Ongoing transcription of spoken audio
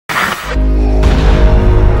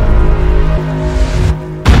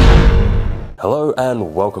Hello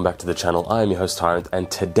and welcome back to the channel. I am your host Tyrant,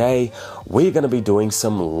 and today we're going to be doing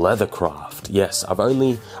some leather craft. Yes, I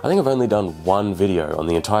think I've only done one video on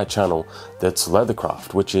the entire channel that's leather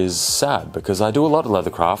craft, which is sad because I do a lot of leather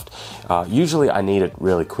craft. Usually I need it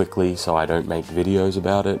really quickly, so I don't make videos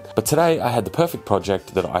about it. But today I had the perfect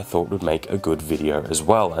project that I thought would make a good video as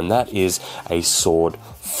well, and that is a sword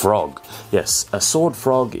frog. Yes, a sword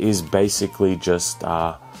frog is basically just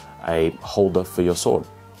a holder for your sword.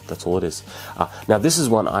 That's all it is. Now this is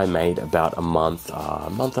one I made about a month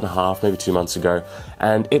and a half, maybe 2 months ago,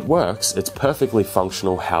 and it works. It's perfectly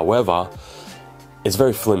functional. However, it's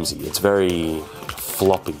very flimsy. It's very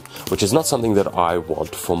floppy, which is not something that I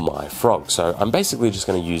want for my frog. So I'm basically just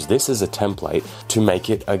going to use this as a template to make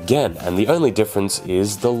it again. And the only difference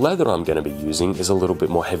is the leather I'm going to be using is a little bit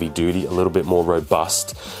more heavy duty, a little bit more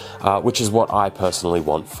robust, which is what I personally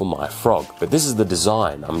want for my frog. But this is the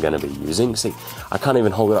design I'm going to be using. See, I can't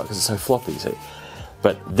even hold it up because it's so floppy, see?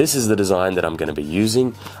 But this is the design that I'm going to be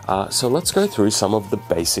using. So let's go through some of the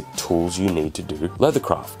basic tools you need to do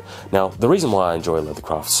leathercraft. Now, the reason why I enjoy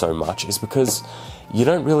leathercraft so much is because you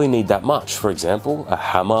don't really need that much. For example, a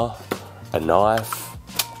hammer, a knife,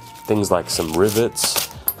 things like some rivets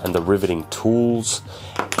and the riveting tools.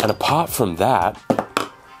 And apart from that,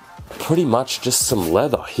 pretty much just some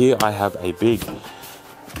leather. Here I have a big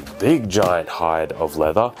giant hide of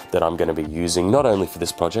leather that I'm going to be using not only for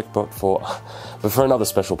this project but for another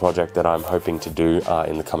special project that I'm hoping to do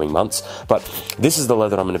in the coming months. But this is the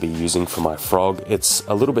leather I'm going to be using for my frog. It's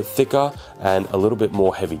a little bit thicker and a little bit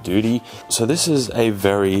more heavy duty. So this is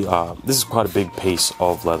this is quite a big piece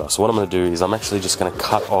of leather. So what I'm going to do is I'm actually just going to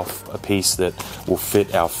cut off a piece that will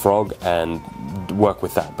fit our frog and work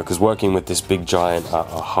with that, because working with this big giant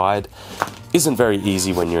hide isn't very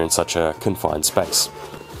easy when you're in such a confined space.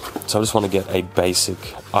 So I just want to get a basic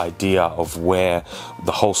idea of where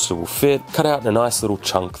the holster will fit, cut out a nice little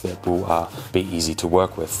chunk that will be easy to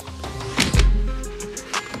work with.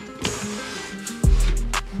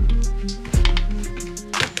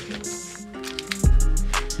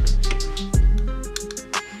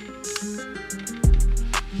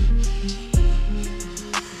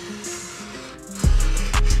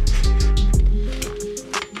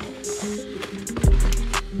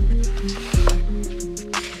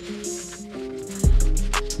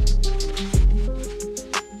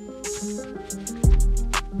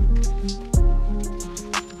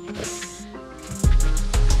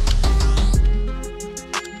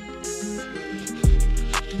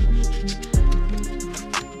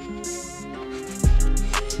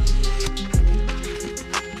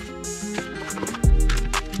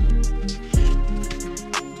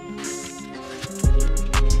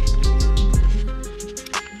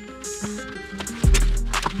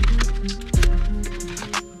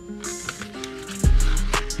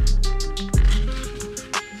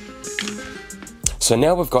 So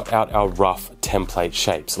now we've got out our rough template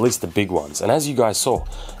shapes, at least the big ones. And as you guys saw,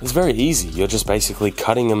 it's very easy. You're just basically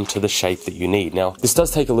cutting them to the shape that you need. Now, this does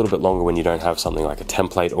take a little bit longer when you don't have something like a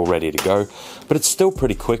template all ready to go, but it's still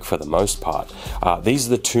pretty quick for the most part. These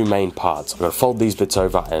are the two main parts. I'm going to fold these bits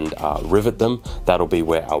over and rivet them. That'll be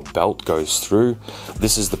where our belt goes through.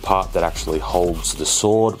 This is the part that actually holds the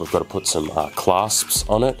sword. We've got to put some clasps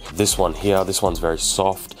on it. This one here, this one's very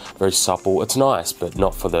soft, very supple. It's nice, but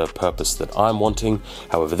not for the purpose that I'm wanting.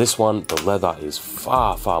 However, this one, the leather is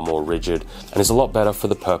far more rigid and is a lot better for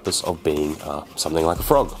the purpose of being something like a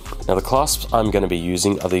frog. Now the clasps I'm going to be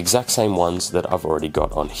using are the exact same ones that I've already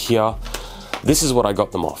got on here. This is what I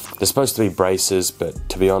got them off. They're supposed to be braces, but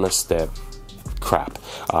to be honest, they're crap.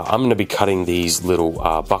 I'm going to be cutting these little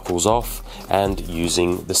buckles off and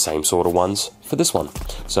using the same sort of ones for this one.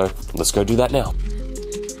 So let's go do that now.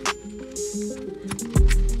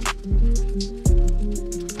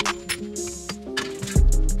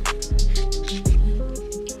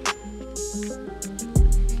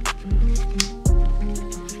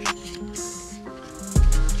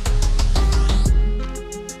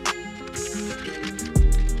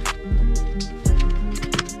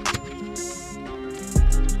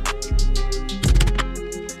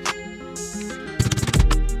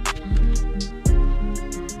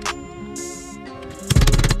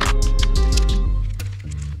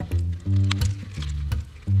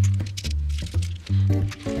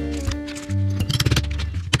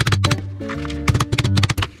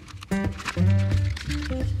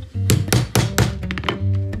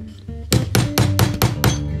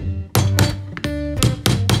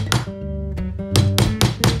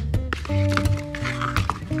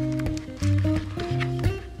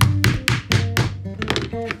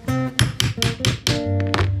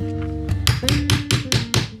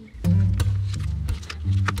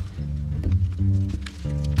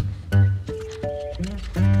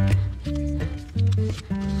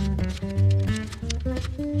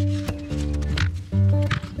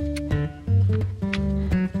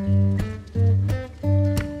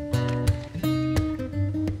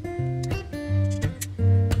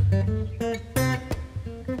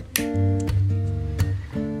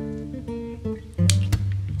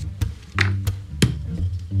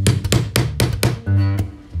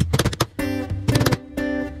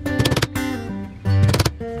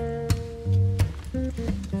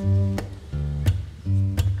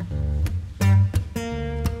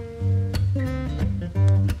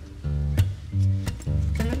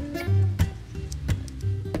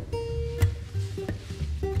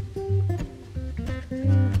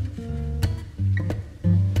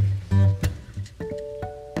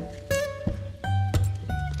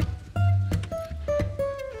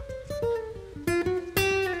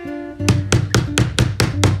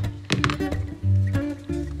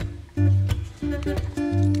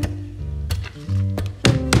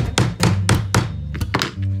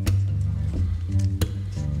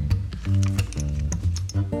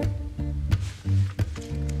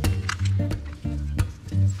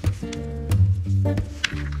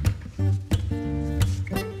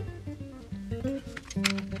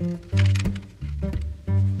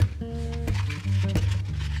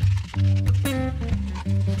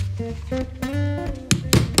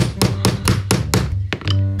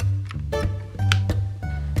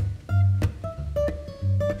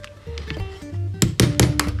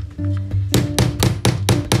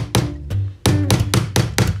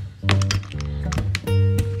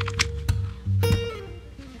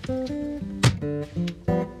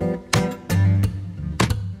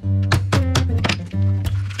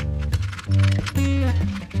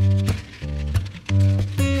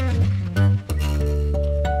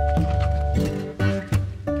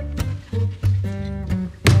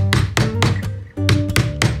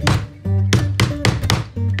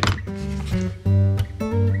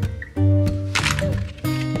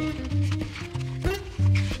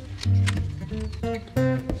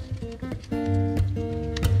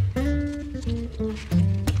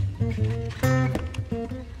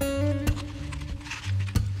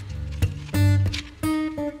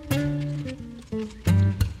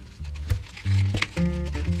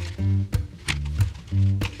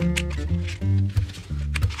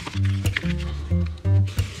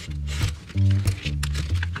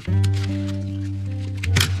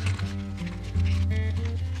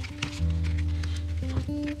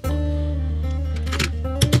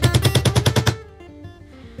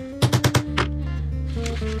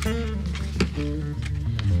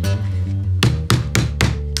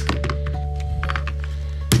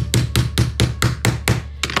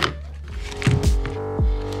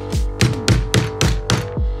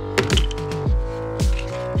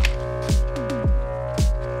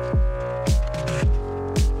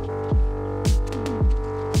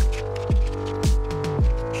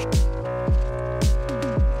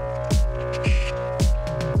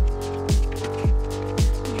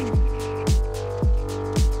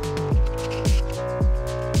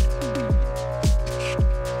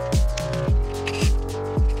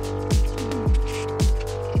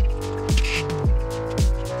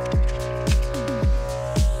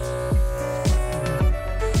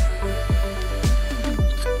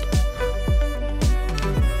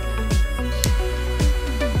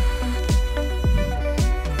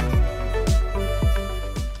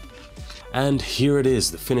 And here it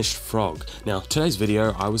is, the finished frog. Now, today's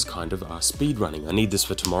video, I was kind of speed running. I need this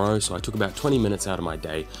for tomorrow, so I took about 20 minutes out of my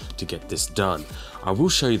day to get this done. I will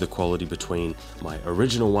show you the quality between my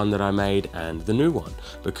original one that I made and the new one,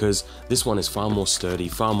 because this one is far more sturdy,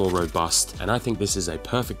 far more robust, and I think this is a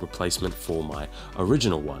perfect replacement for my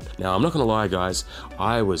original one. Now, I'm not gonna lie, guys,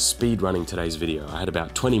 I was speed running today's video. I had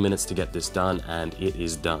about 20 minutes to get this done, and it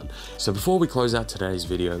is done. So before we close out today's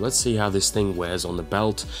video, let's see how this thing wears on the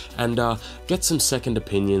belt, and get some second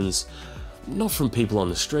opinions, not from people on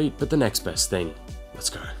the street, but the next best thing. Let's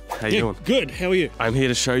go. How you doing? Good. How are you? I'm here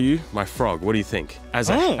to show you my frog. What do you think? As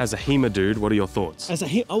a HEMA dude, what are your thoughts?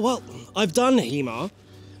 Well, I've done HEMA,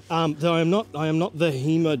 though I am not the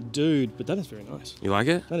HEMA dude, but that is very nice. You like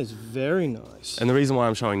it? That is very nice. And the reason why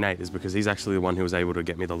I'm showing Nate is because he's actually the one who was able to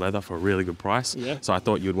get me the leather for a really good price. Yeah. So I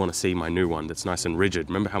thought you'd want to see my new one that's nice and rigid.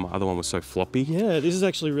 Remember how my other one was so floppy? Yeah, this is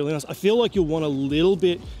actually really nice. I feel like you'll want a little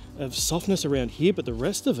bit of softness around here, but the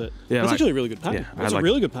rest of it, yeah, that's actually a really good pattern. Yeah, that's a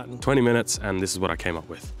really good pattern. 20 minutes, and this is what I came up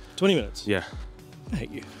with. 20 minutes? Yeah. I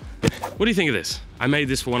hate you. What do you think of this? I made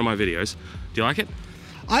this for one of my videos. Do you like it?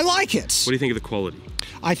 I like it. What do you think of the quality?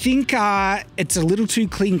 I think it's a little too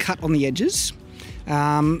clean cut on the edges.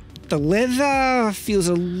 The leather feels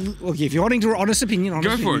look, if you're wanting to honest opinion,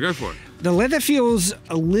 go for it. The leather feels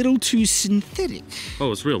a little too synthetic.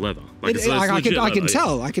 Oh, it's real leather. Like, I can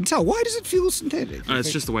tell. Why does it feel synthetic?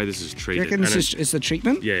 It's just the way this is treated. You reckon it's the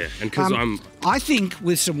treatment? Yeah, and because I think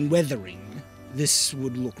with some weathering, this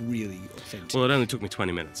would look really authentic. Well, it only took me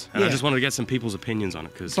 20 minutes, and I just wanted to get some people's opinions on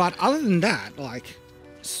it. But other than that, like,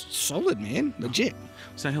 solid, man, legit.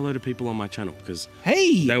 Say hello to people on my channel, because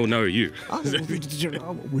hey, they will know you. Oh,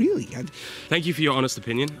 really? Thank you for your honest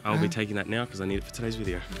opinion. I'll be taking that now because I need it for today's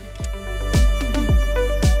video.